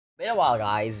Been a while,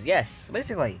 guys. Yes,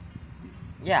 basically.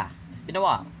 Yeah, it's been a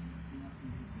while.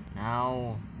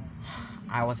 Now,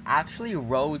 I was actually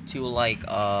road to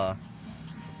let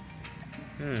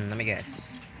me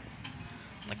guess.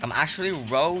 Like I'm actually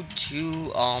road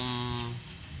to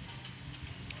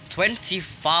 20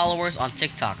 followers on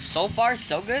TikTok. So far,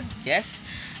 so good. Yes,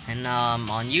 and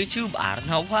on YouTube, I don't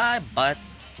know why, but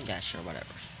yeah, sure, whatever.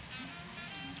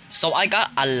 So I got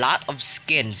a lot of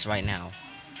skins right now.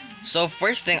 So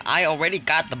first thing, I already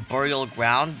got the burial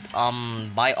ground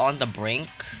by on the brink.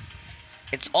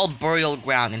 It's all burial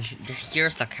ground, and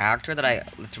here's the character that I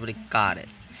literally got it.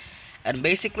 And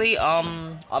basically,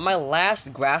 on my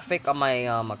last graphic on my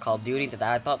Call of Duty, that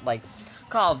I thought like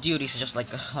Call of Duty is just like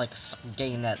like a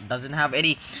game that doesn't have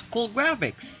any cool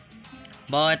graphics.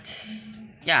 But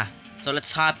yeah, so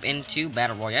let's hop into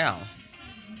Battle Royale.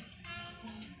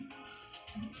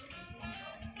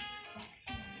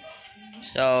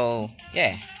 So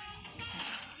yeah,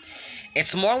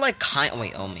 it's more like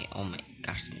wait, oh my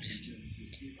gosh, let me just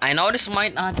I know this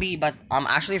might not be, but I'm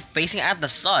actually facing at the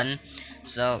sun.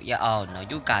 So yeah, oh no,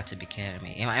 you got to be kidding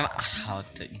me. How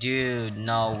to, dude?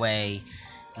 No way,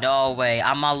 no way.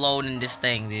 I'm alone in this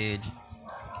thing, dude.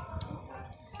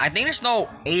 I think there's no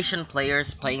Asian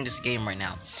players playing this game right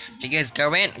now because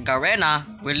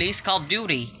Garena released Call of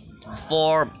Duty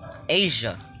for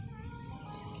Asia,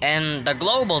 and the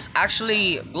global's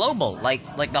actually global,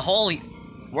 like the whole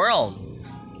world.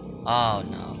 Oh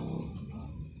no.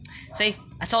 See,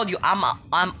 I told you I'm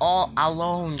all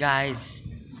alone, guys.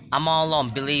 I'm all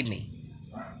alone, believe me.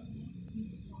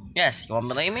 Yes, you won't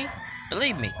believe me?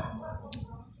 Believe me.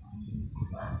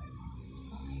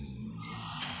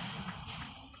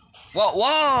 Whoa,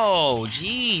 whoa,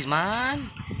 jeez, man.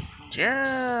 Chill.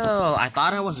 I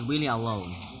thought I was really alone.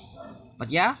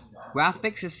 But yeah,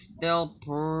 graphics is still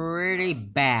pretty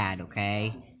bad,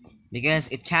 okay? Because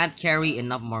it can't carry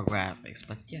enough more graphics.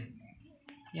 But yeah,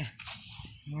 yeah,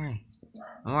 don't worry.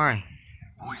 Don't worry.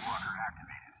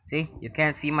 See, you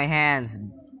can't see my hands,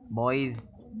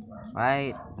 boys.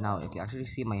 Right? No, you can actually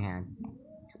see my hands.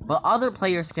 But other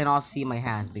players cannot see my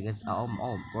hands because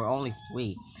we're only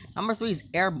three. Number three is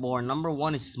airborne. Number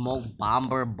one is smoke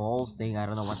bomber balls thing. I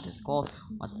don't know what this called.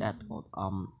 What's that called?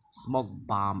 Smoke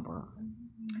bomber.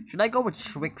 Should I go with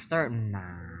trickster? Nah.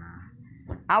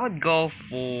 I would go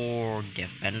for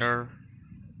defender.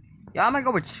 Yeah, I'm gonna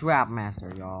go with trap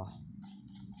master, y'all.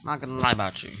 Not gonna lie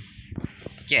about you.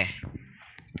 Yeah.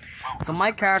 So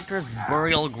my character is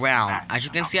burial ground. As you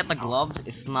can see at the gloves,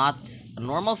 it's not a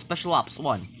normal special ops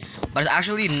one, but it's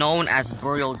actually known as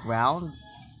burial ground.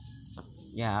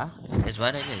 Yeah, is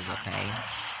what it is. Okay.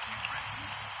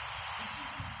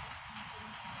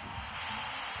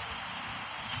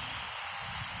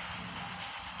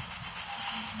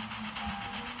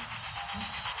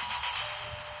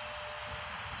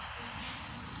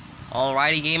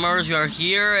 Alrighty, gamers, we are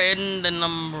here in the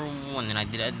number one, and I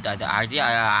did the idea.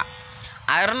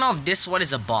 I don't know if this one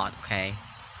is a bot. Okay.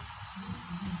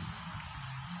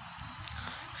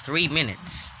 3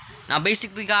 minutes. Now,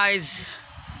 basically, guys,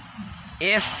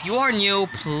 if you are new,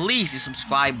 please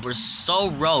subscribe. We're so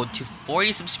road to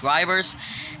 40 subscribers,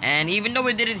 and even though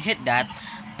we didn't hit that,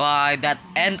 by that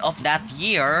end of that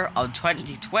year of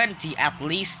 2020, at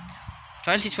least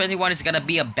 2021 is gonna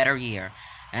be a better year.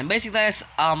 And basically, guys,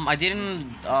 I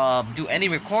didn't do any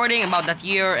recording about that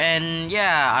year, and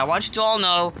yeah, I want you to all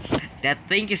know that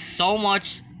thank you so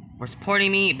much for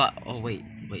supporting me. But oh wait,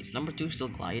 is number two still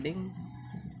gliding?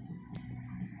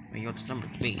 Wait, what's number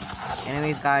three?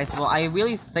 Anyways, guys, well, I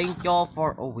really thank y'all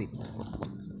for. Oh wait,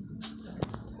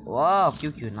 whoa,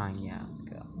 QQ9, yeah, let's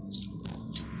go.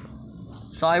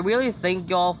 So I really thank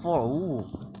y'all for. Ooh.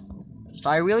 So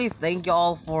I really thank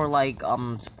y'all for like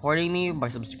supporting me by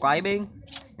subscribing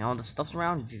and all the stuff's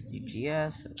around.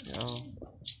 GS, let's go.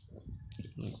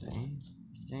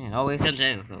 Man, always in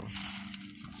jail though.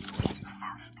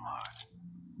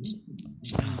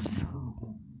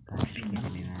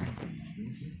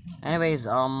 Anyways,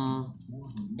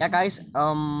 yeah, guys,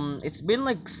 it's been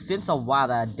like since a while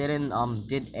that I didn't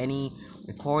did any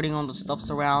recording on the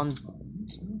stuffs around.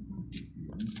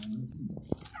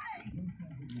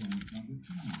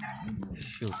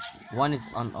 Shoot, one is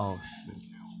on. Oh shoot,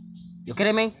 you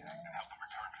kidding me?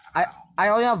 I I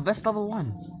only have best level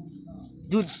one,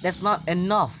 dude. That's not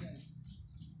enough.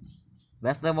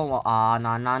 Best level one. Ah,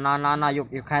 nah, nah, nah, nah, nah.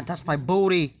 You can't touch my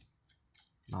booty.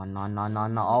 No, no, no, no,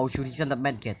 no. Oh shoot, he's in the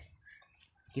med kit.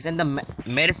 He's in the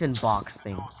medicine box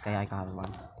thing. Okay, I got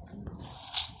one.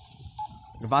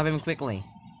 Revive him quickly.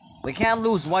 We can't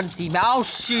lose one team. Oh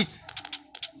shit!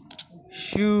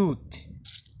 Shoot.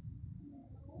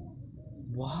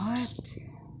 What?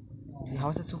 How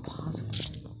is that so possible?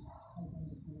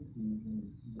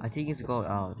 I think it's going.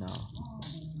 Oh no.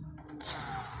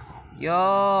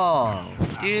 Yo,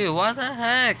 dude, what the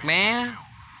heck, man?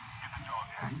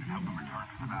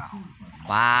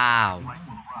 Wow.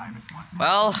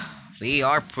 Well, we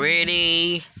are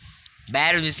pretty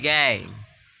bad in this game.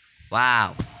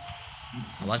 Wow.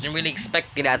 I wasn't really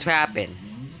expecting that to happen.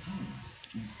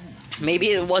 Maybe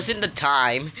it wasn't the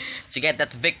time to get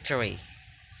that victory.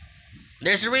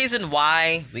 There's a reason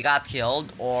why we got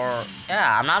killed, or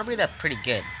yeah, I'm not really that pretty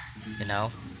good, you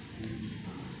know.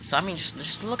 So I mean,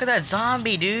 just look at that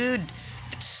zombie, dude.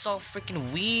 It's so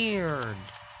freaking weird.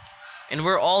 And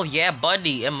we're all yeah,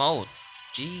 buddy emote.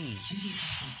 Jeez.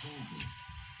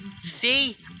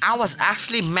 See, I was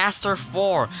actually master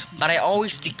 4, but I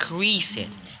always decrease it.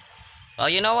 Well,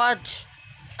 you know what?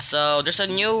 So there's a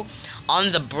new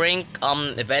on the brink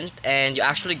event, and you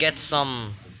actually get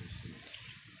some.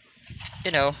 You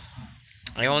know,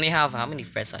 I only have how many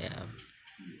friends I have.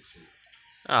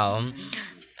 Um,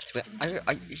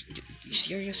 are you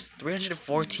serious?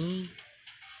 314.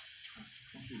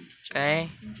 Okay.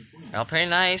 Well, pretty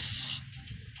nice.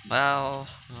 Well,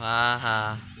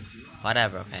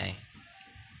 whatever. Okay.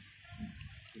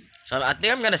 So I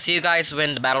think I'm gonna see you guys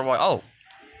win the battle royale. Oh,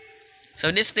 so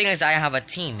this thing is I have a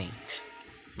teammate.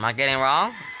 Am I getting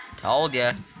wrong? Told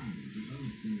ya.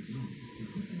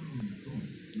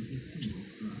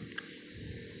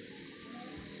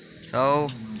 So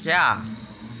yeah.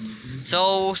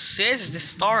 So since this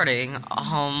starting,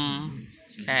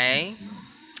 okay.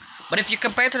 But if you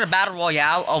compare to the battle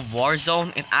royale of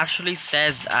Warzone, it actually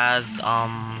says as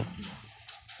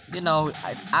you know,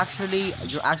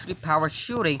 you're actually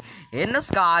parachuting in the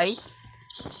sky,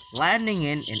 landing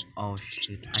in oh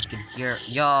shoot, I can hear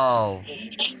yo.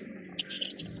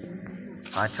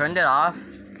 I turned it off.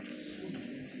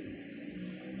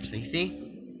 So you see?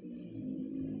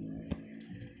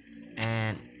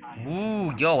 And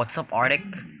ooh, yo, what's up, Arctic?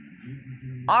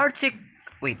 Arctic.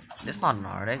 Wait, this is not an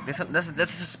Arctic. This is a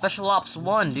Special Ops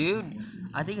 1, dude.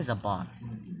 I think it's a bot.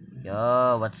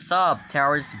 Yo, what's up,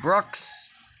 Terrence Brooks?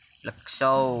 Look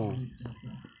so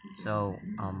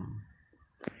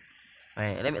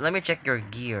wait, let me check your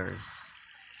gears.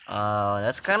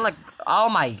 That's kind of like oh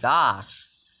my gosh.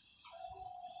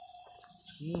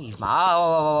 Jeez,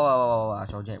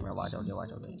 watch OJ, bro. Watch OJ.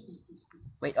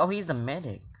 Wait, oh, he's the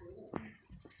medic.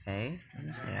 Okay,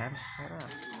 understand. Shut up.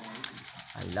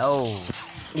 Hello.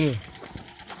 Yeah.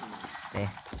 Okay.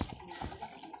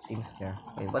 Seems fair.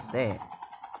 Wait, what's that?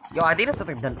 Yo, I think it's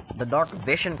like the dark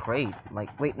vision crate.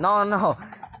 Like, wait, no.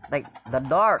 Like the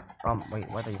dark. Wait,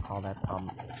 what do you call that?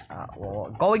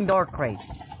 Well, going dark crate.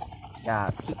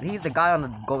 Yeah, he's the guy on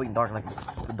the going dark, like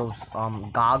those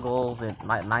goggles and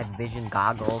night vision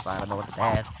goggles. I don't know what's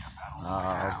that.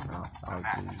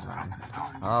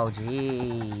 Oh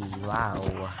gee,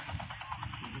 wow.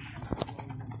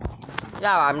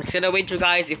 Yeah, I'm just gonna wait you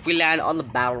guys if we land on the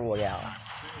battle royale.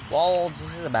 Well,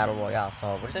 this is a battle royale,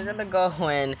 so we're just gonna go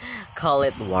and call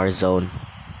it Warzone.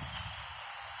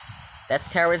 That's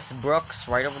Terrence Brooks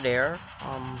right over there.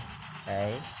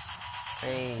 Okay.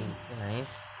 Hey,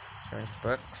 nice. Terrence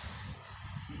Brooks.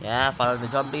 Yeah, follow the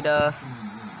jump leader.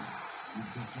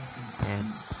 And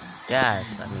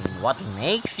yes, I mean, what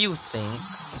makes you think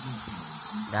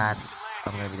that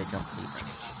I'm gonna be the jump leader?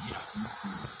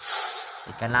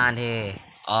 You can land here.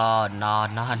 Oh no,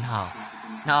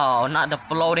 not the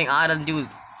floating island, dude.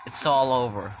 It's all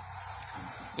over.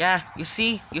 Yeah, you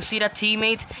see that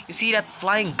teammate? You see that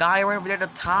flying guy right over there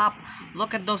at the top?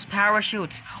 Look at those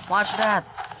parachutes. Watch that.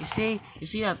 You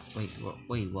see that?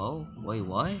 Wait,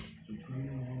 what?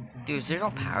 Dude, is there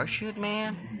no parachute,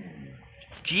 man?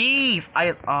 Jeez,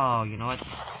 oh, you know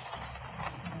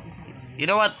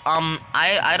what?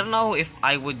 I don't know if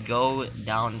I would go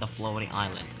down the floating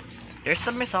island. There's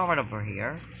some missile right over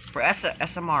here for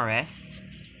SMRS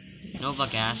Nova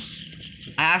Gas.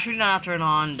 I actually did not turn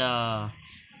on the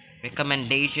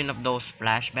recommendation of those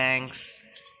flashbangs.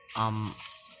 I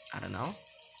don't know.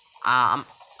 Oh,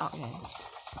 yeah.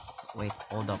 Wait,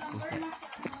 hold up. Who's that?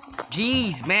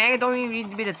 Jeez, man, I don't even need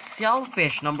to be that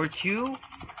selfish. Number 2.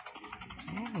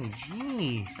 Oh,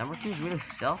 jeez, number 2 is really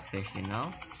selfish, you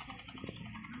know.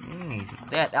 Jeez, what's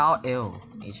that? Oh, ew.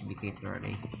 HBK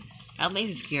 30. At least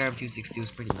his KRM 262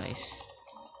 is pretty nice.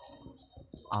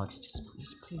 Oh, just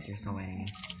please, there's no way.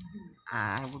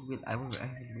 I would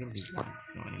really want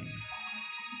so anyway.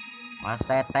 What's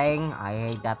that thing? I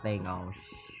hate that thing. Oh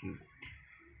shoot.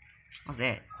 What's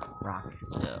that? Rocket.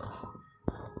 So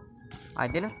I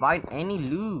didn't find any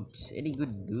loot. Any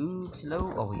good loot?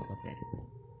 Low? Oh wait, what's that?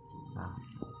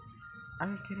 Are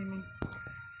you kidding me?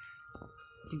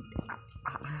 Dude,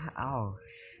 Oh,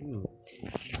 shoot.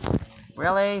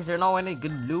 Really? Is there no any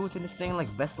good loot in this thing?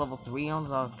 Like best level 3 on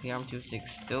the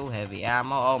PM262 heavy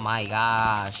ammo? Oh my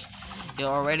gosh. You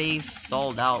already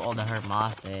sold out all the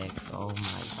hermetics. Oh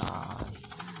my gosh.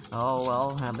 Oh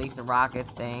well, at least the rocket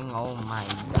thing. Oh my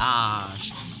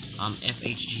gosh.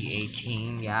 FHG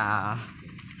 18, yeah.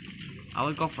 I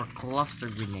would go for cluster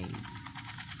grenade.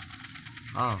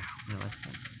 Oh, no, that's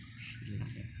good.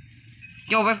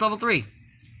 Yo, best level 3! Is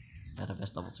that a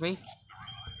best level 3?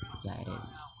 Yeah, it is.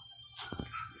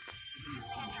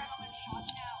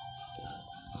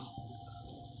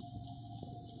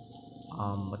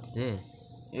 What's this?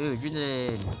 Ooh,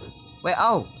 Trinidad. Wait,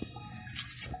 oh!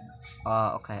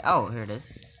 Okay. Oh, here it is.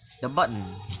 The button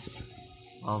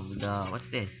of the, what's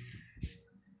this?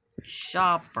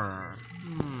 Chopper.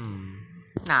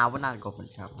 Nah, we're not going for the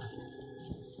chopper.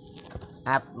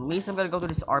 At least I'm gonna go to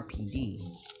this RPD.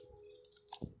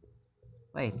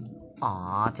 Wait.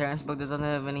 Aw, Terrence Book doesn't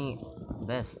have any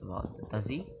best about it, does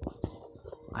he?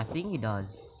 I think he does.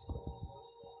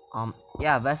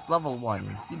 Yeah, best level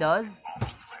 1. He does.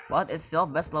 But it's still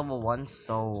best level 1,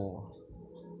 so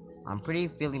I'm pretty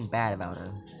feeling bad about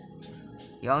it.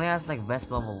 He only has like best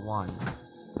level 1.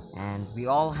 And we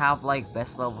all have like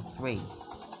best level 3.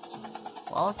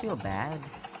 Well, I feel bad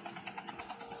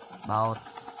about.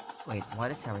 Wait,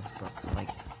 what is Terrence Brooks? Like,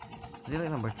 is he like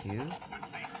number 2?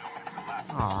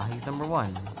 Aw, he's number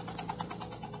 1.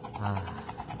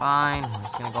 Fine, I'm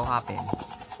just gonna go hop in.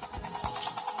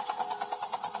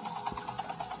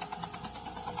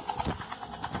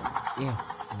 Yeah,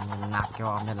 I'm gonna knock you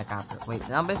off the helicopter. Wait,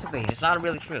 now basically, it's not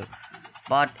really true.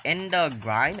 But in the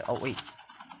grind, oh wait.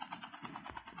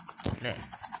 There.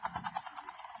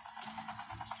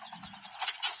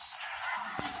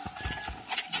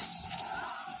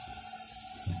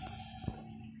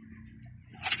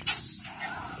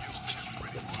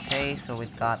 Okay, so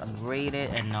it got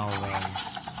upgraded and no way.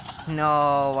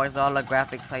 No, why is all the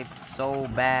graphics site so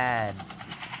bad?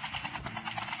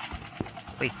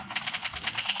 Wait.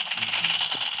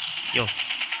 Yo.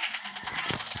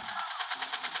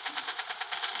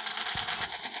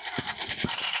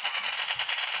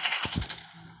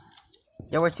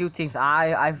 There were 2 teams.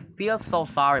 I feel so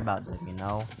sorry about them, you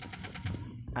know.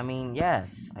 I mean, yes,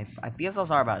 I feel so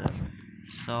sorry about it.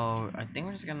 So I think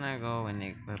we're just gonna go and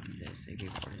equip this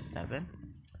AK-47.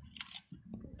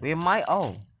 We might.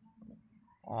 Oh.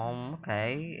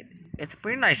 Okay. It's a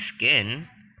pretty nice skin,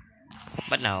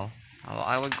 but no.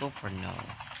 I would go for no.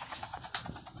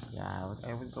 Yeah,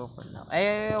 I would go for no.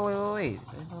 Hey, wait.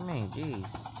 Wait for me, jeez.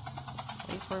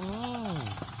 Wait for me.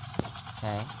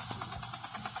 Okay.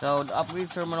 So the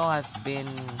upgrade terminal has been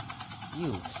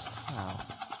used. Now,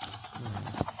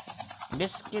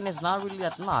 this skin is not really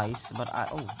that nice, but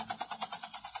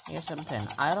here's something.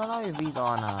 I don't know if he's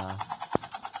on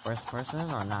first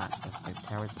person or not. If the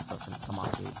terrorist doesn't come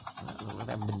on, dude. Look at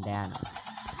that bandana.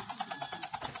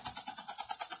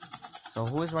 So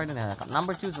who is riding the helicopter?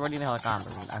 Number 2 is riding the helicopter.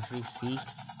 We can actually see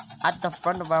at the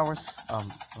front of ours. Well,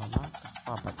 not the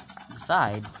front, but the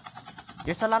side.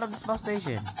 There's a lot of this bus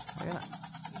station. We're gonna,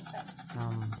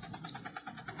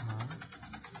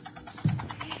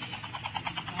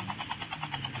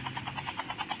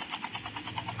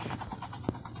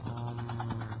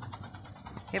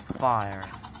 hip fire.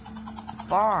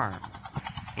 Farm.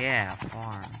 Yeah,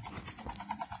 farm.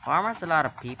 Farm has a lot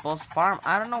of people. Farm,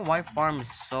 I don't know why farm is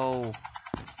so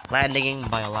landing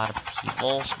by a lot of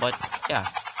people, but yeah.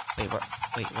 Wait,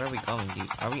 where are we going, dude?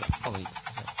 Are we? Oh wait.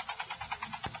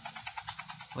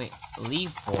 Wait,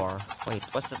 leave for. Wait,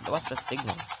 what's the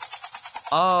signal?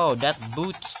 Oh, that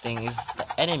boots thing is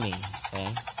the enemy.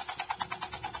 Okay.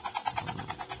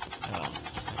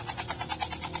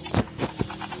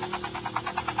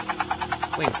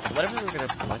 Wait, whatever we're gonna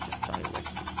press it, sorry, wait.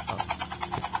 Oh.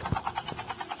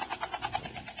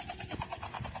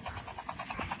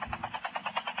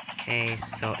 Okay,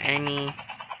 so enemy.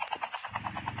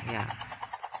 Yeah.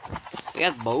 We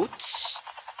got boats,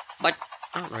 but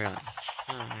not really.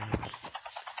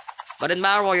 But in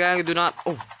Battle Royale, you do not.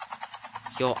 Oh,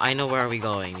 yo, I know where are we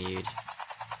going, dude.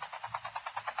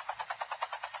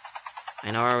 I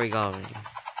know where are we going.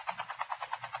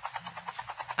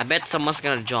 I bet someone's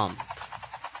gonna jump.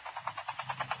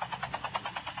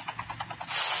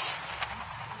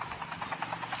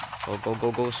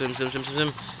 Go, swim.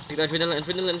 Take the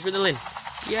adrenaline.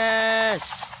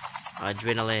 Yes!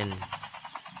 Adrenaline.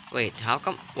 Wait, how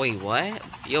come? Wait, what?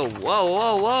 Yo,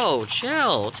 whoa,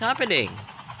 chill. What's happening?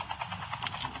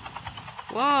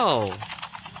 Whoa.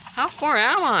 How far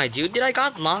am I, dude? Did I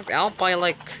got knocked out by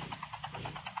like...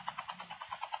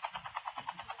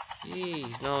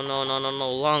 Jeez, no.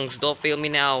 Lungs, don't fail me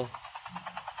now.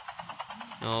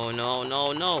 No, no,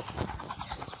 no, no.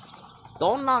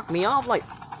 Don't knock me off like.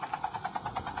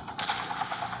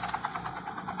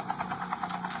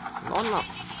 Don't knock.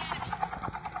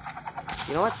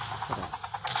 You know what? Hold on.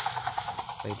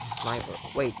 Wait, sniper.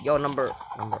 Wait, yo, number.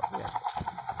 Yeah.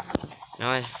 You know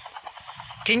what?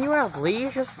 Can you at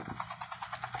least just.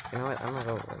 You know what? I'm gonna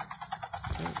go.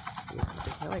 Can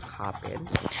I like hop in?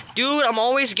 Dude, I'm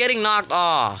always getting knocked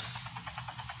off.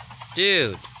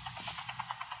 Dude.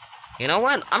 You know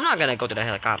what? I'm not gonna go to the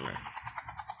helicopter.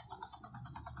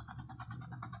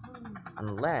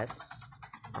 Unless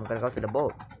I'm gonna go to the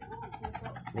boat.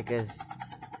 Because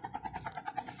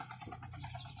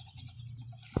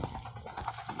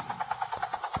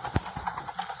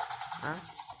huh?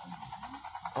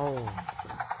 Oh.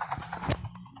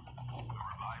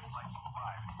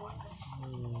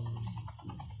 Hmm.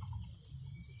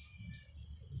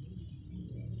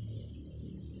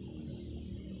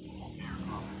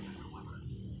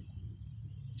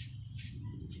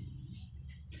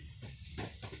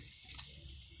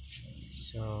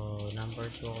 So number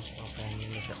 2 also opening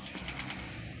is the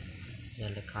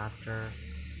helicopter,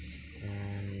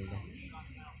 and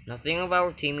nothing of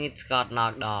our teammates got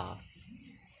knocked off.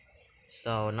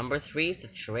 So number 3 is the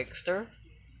trickster.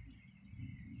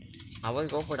 I will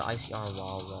go for the ICR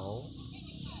wall roll.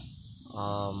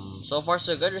 So far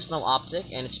so good. There's no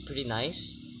optic, and it's pretty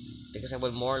nice because I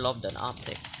would more love than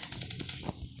optic.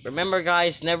 Remember,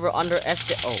 guys, never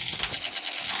underestimate. Oh,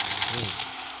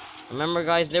 remember,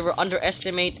 guys, never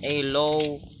underestimate a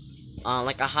low,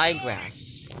 like a high grass.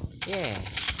 Yeah,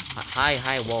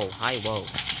 high, whoa, high, whoa.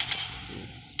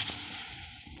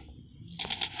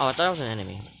 Oh, I thought it was an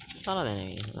enemy. It's not an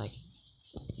enemy. Like,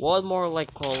 what more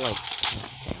like called like?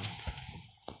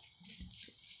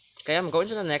 Okay, I'm going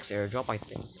to the next airdrop, I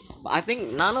think. But I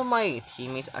think none of my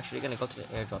teammates actually gonna go to the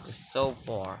airdrop. It's so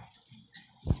far.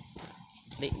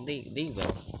 They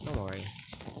will. Don't worry.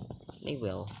 They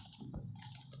will.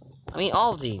 I mean,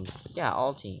 all teams. Yeah,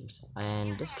 all teams.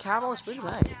 And this camo is pretty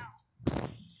nice.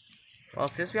 Well,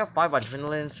 since we have 5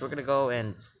 adrenalines, we're gonna go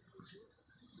and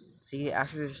see. They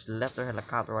actually just left their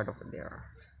helicopter right over there.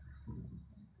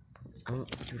 I mean,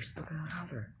 dude, just look at the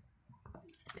helicopter.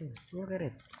 Dude, look at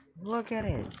it. Look at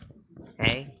it.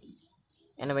 Okay.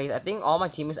 Anyways, I think all my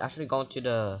team is actually going to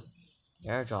the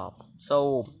airdrop.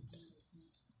 So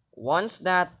once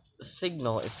that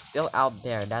signal is still out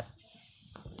there, that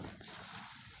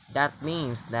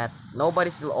means that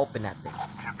nobody's still open that thing.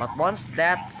 But once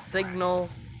that signal,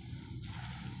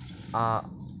 uh,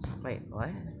 wait, what?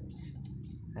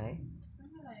 Okay.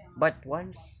 But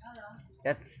once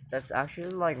that's actually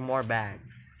like more bags.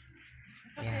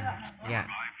 Yeah, yeah.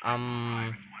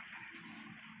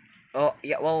 Oh,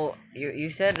 yeah. Well, you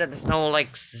said that there's no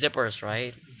like zippers,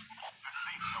 right?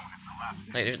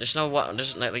 Like there's no what?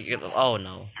 There's like oh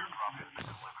no.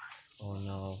 Oh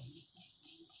no.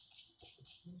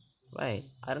 Wait,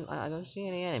 I don't see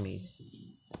any enemies.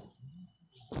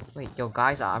 Wait, yo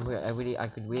guys, I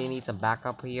could really need some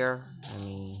backup here. I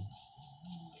mean,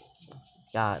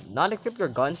 yeah, not equip your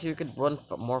guns so you could run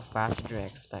more faster than I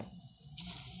expect.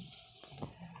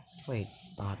 Wait,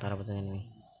 oh, I thought it was an enemy.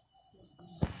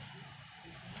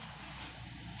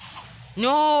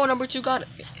 No, number 2 got it.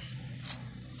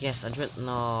 Yes,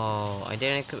 no, I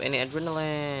didn't equip any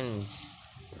adrenalines.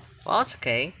 Well, it's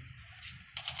okay.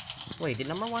 Wait, did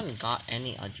number 1 got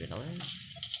any adrenaline?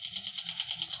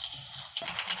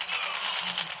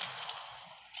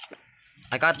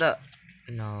 I got the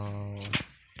no.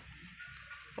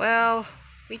 Well,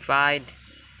 we tried.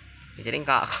 We didn't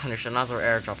got. There's another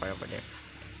airdrop right over there.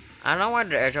 I don't know why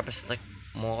the airdrop is like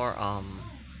more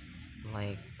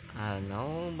like I don't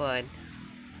know, but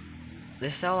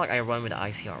this sound like I run with the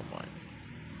ICR1.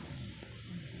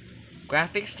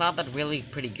 Graphics not that really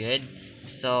pretty good,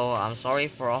 so I'm sorry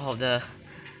for all of the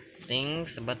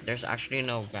things, but there's actually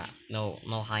no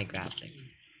high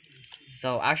graphics.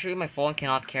 So actually my phone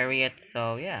cannot carry it,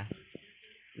 so yeah.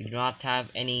 We do not have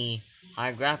any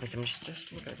high graphics. I'm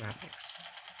just look at graphics.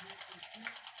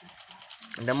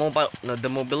 The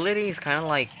mobility is kind of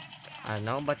like I don't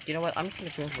know, but you know what? I'm just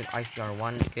gonna change with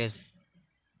ICR1 because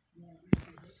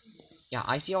yeah,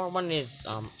 ICR1 is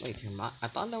wait, I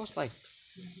thought that was like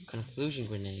conclusion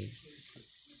grenade.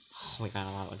 Oh, we got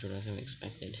a lot of adrenaline than we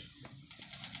expected.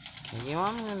 Okay, you know,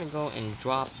 I'm gonna go and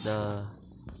drop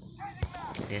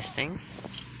this thing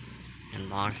and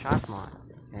launch shot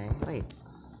mods. Okay, wait,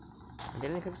 I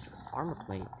didn't fix armor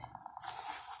plate.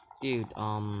 Dude,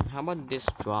 how about this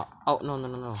drop? Oh, no.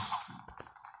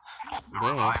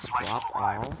 This drop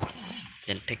all,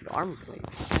 then pick the armor plate.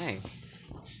 Okay.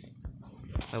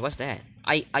 Wait, what's that?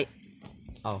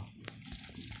 Oh.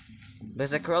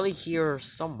 Because I currently hear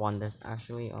someone that's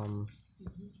actually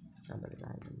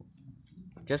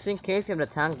just in case if the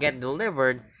tank get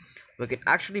delivered, we could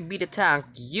actually beat the tank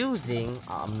using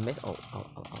miss.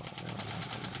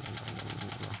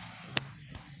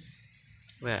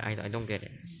 Wait, I don't get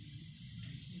it.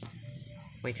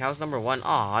 Wait, how's number one?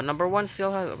 Aw, number one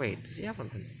still has. Wait, does he have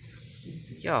something?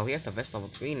 Yo, he has a vest level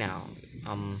 3 now.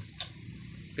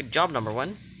 Good job, number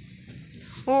one.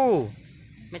 Oh,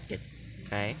 medkit.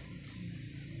 Okay.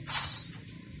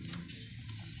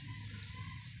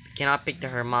 Cannot pick the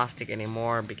Hermostic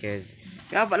anymore because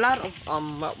we have a lot of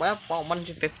we have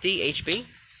 150 HP.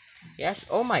 Yes.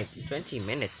 Oh my, 20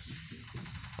 minutes.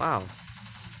 Wow.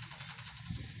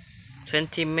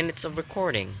 20 minutes of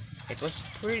recording. It was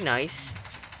pretty nice.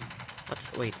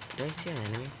 Wait, do I see an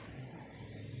enemy?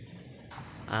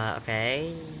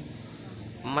 Okay.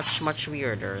 Much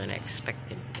weirder than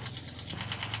expected.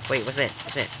 Wait, what's it?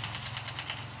 What's it?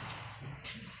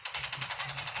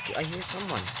 Do I hear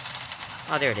someone?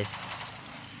 Oh, there it is.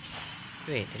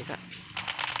 Wait, did he got?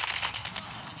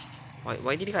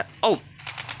 Why did he got? Oh!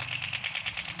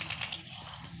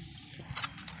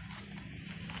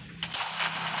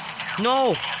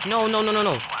 No! No! No! No! No!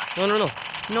 No! No! No! No!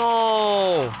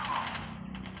 No!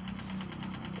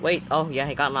 Wait. Oh yeah,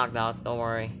 he got knocked out. Don't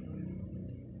worry.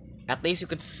 At least you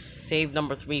could save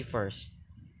number 3 first.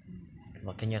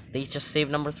 Well, can you at least just save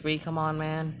number 3? Come on,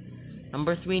 man.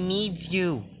 Number 3 needs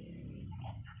you.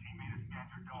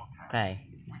 Okay.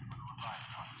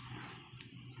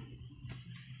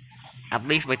 At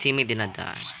least my teammate did not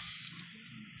die.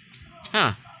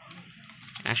 Huh.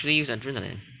 Actually use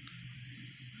adrenaline.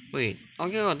 Wait. Oh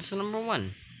yeah, this is number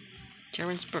 1.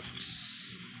 Terrence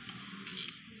Brooks.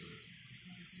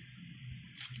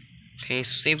 Okay,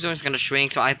 so save zone is gonna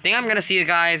shrink. So I think I'm gonna see you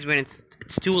guys when it's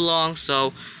too long.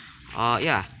 So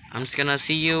yeah. I'm just gonna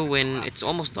see you when it's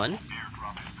almost done.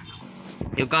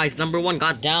 Yo guys, number 1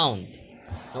 got down.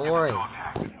 Don't worry.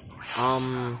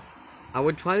 I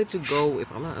would try to go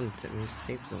if I'm not in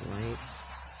safe zone, right?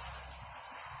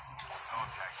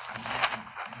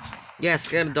 Yes,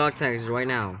 get the dog tags right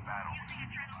now.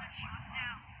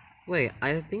 Wait,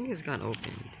 I think it's got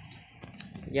opened.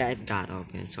 Yeah, it got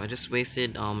opened. So I just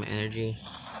wasted energy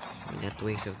on that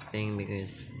waste of thing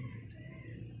because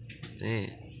that's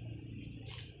it.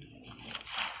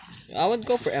 I would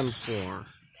go for M4.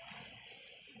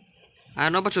 I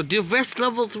don't know about you. Do vest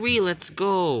level 3. Let's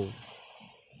go.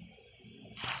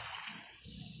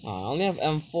 I only have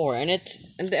M4,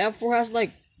 and the M4 has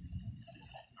like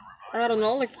I don't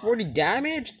know, like 40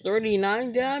 damage,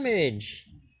 39 damage.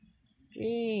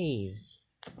 Jeez.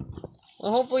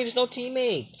 Well, hopefully there's no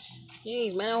teammates.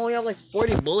 Jeez, man, I only have like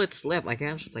 40 bullets left. I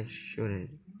can't just like shoot it.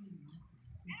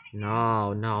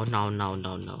 No.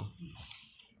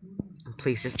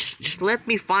 Please, just let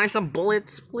me find some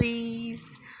bullets,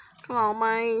 please. Come on,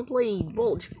 man, please,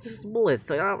 just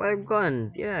bullets. I have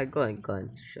guns. Yeah,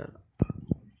 guns. Shut up.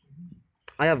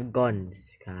 I have guns,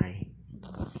 guy.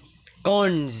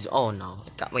 Guns. Oh no.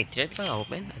 Wait, did it got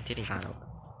open? I didn't got open.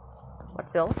 But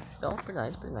still, pretty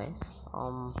nice.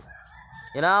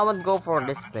 You know, I would go for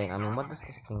this thing. I mean, what does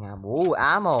this thing have? Ooh,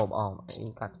 ammo. Oh,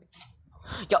 you got.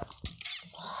 Yo.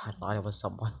 I thought it was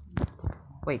someone.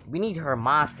 Wait, we need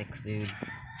Hermostics, dude.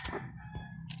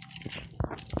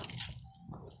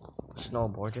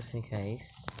 Snowboard, just in case.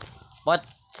 But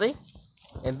see,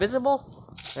 invisible.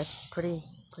 That's pretty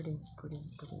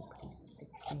sick.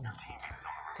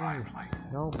 Dude,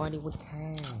 nobody would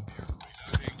care.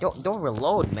 Yo, don't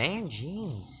reload, man.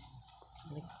 Jeez,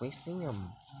 like wasting your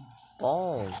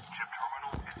balls.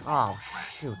 Oh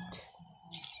shoot.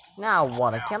 Now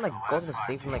what? I can't like go to the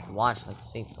safe and like watch like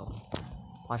safe zone.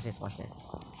 Watch this.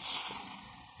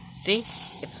 See?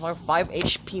 It's for 5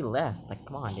 HP left. Like,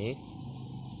 come on, dude.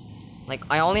 Like,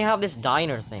 I only have this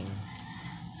diner thing.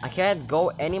 I can't go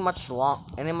any much more.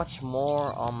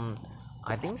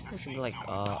 I think there should be like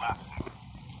a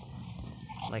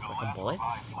bullets.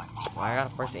 I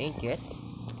got a first aid kit.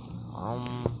 I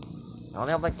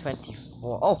only have like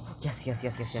 24. Oh, yes. Go.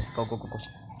 Yes.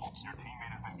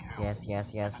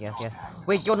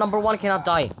 Wait, your number 1 cannot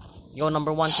die. Your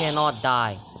number 1 cannot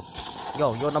die.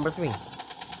 Yo, number 3.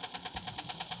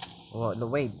 Oh, no,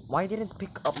 wait. Why didn't pick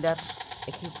up that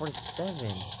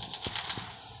AK-47?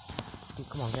 Dude,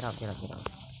 come on, get out.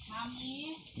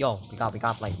 Mommy? Yo, we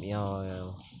got like,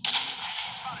 yo.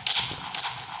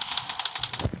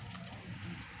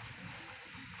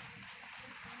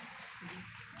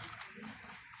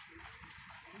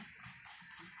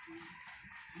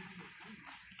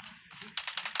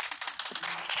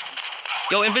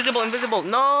 Yo, invisible,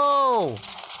 no!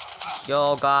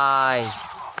 Yo, guys.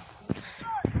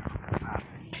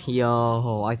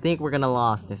 Yo, I think we're gonna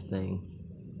lose this thing.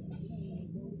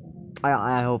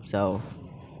 I hope so.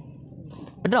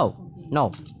 But no.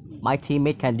 My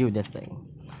teammate can do this thing.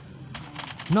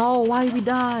 No, why we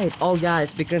died? Oh yeah,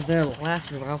 it's because their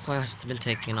last round flash has been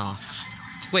taken off.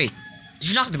 Wait, did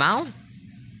you knock them out?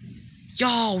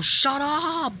 Yo, shut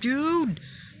up, dude.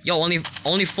 Yo, only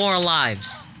 4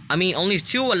 lives. I mean, only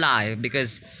 2 alive,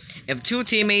 because if 2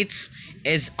 teammates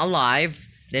is alive,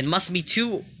 then must be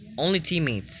 2 only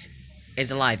teammates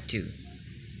is alive too.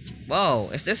 Whoa,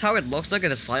 is this how it looks like at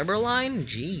the cyber line?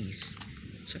 Jeez,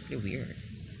 it's pretty weird.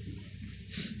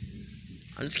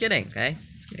 I'm just kidding, okay?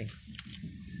 Just kidding.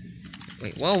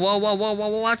 Wait, whoa,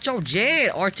 watch out, Jade,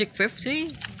 Arctic 50?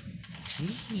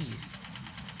 Jeez.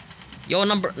 Yo,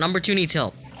 number 2 needs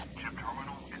help.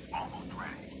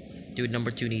 Dude, number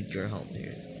 2 needs your help,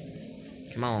 dude.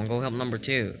 Come on, go help number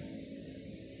 2.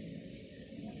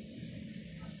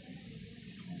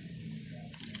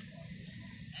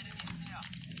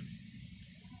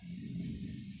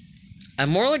 I'm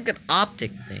more like an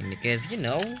optic thing, because, you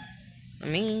know, I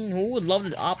mean, who would love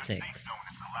the optic?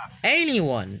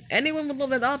 Anyone would love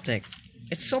that optic.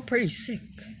 It's so pretty sick.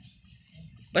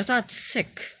 But it's not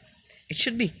sick. It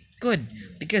should be good,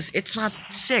 because it's not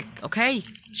sick, okay?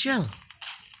 Chill.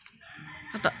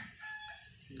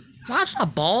 What the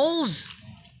balls?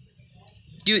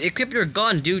 Dude, equip your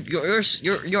gun, dude.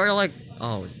 You're like,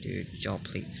 oh, dude, yo,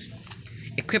 please.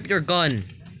 Equip your gun.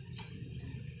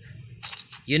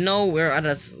 You know we're at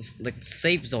a like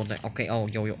safe zone. Okay, oh,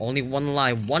 yo, only one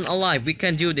alive. We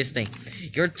can do this thing.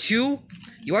 You're 2.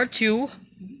 You are 2.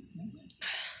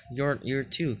 You're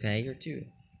 2. Okay, you're 2.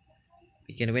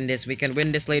 We can win this. We can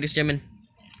win this, ladies and gentlemen.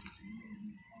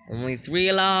 Only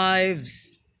 3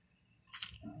 lives.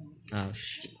 Oh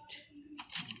shoot.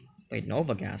 Wait,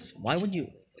 Nova Gas. Why would you?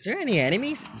 Is there any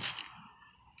enemies?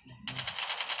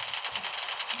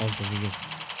 Oh, there we go.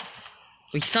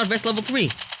 Wait, he's not best level 3.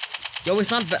 Yo,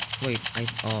 it's not best. Wait,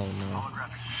 oh no.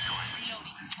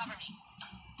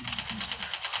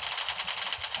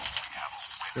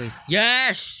 Wait,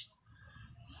 yes!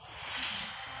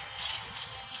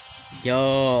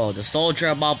 Yo, the soldier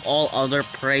above all other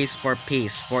prays for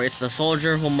peace, for it's the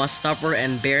soldier who must suffer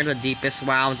and bear the deepest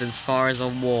wounds and scars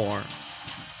of war.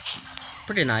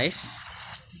 Pretty nice.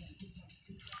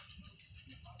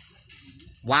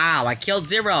 Wow, I killed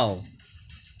 0.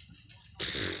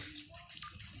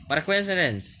 What a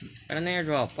coincidence. What an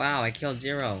airdrop. Wow, I killed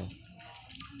 0.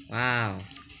 Wow.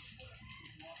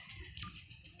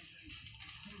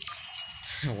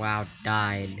 Wow,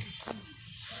 died.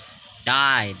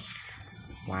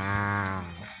 Wow.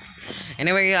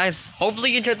 Anyway, guys,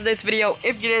 hopefully you enjoyed today's video.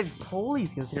 If you did,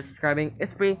 please consider subscribing.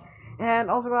 It's free. And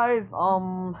also, guys,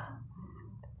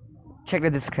 check the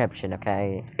description,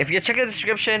 okay? If you check the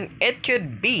description, it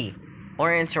could be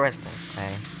more interesting,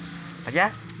 okay? But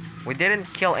yeah, we didn't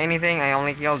kill anything. I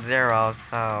only killed 0,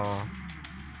 so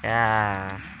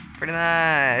yeah, pretty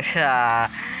nice. Oh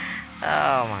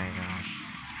my gosh.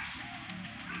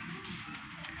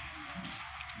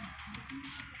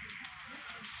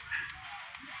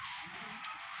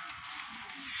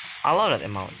 I love that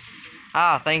emote.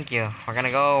 Ah, thank you. We're gonna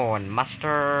go and muster.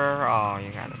 Oh, you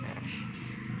got it, man.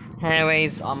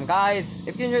 Anyways, guys,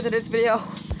 if you enjoyed this video,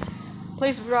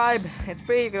 please subscribe. It's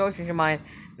free. You can always change your mind.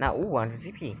 Now, ooh, 100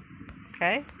 CP.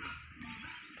 Okay.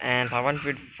 And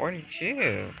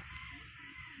 542.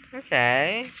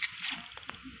 Okay.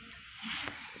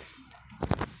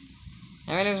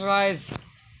 Anyways, guys,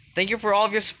 thank you for all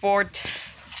of your support.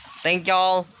 Thank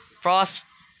y'all. Frost,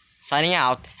 signing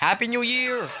out. Happy New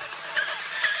Year!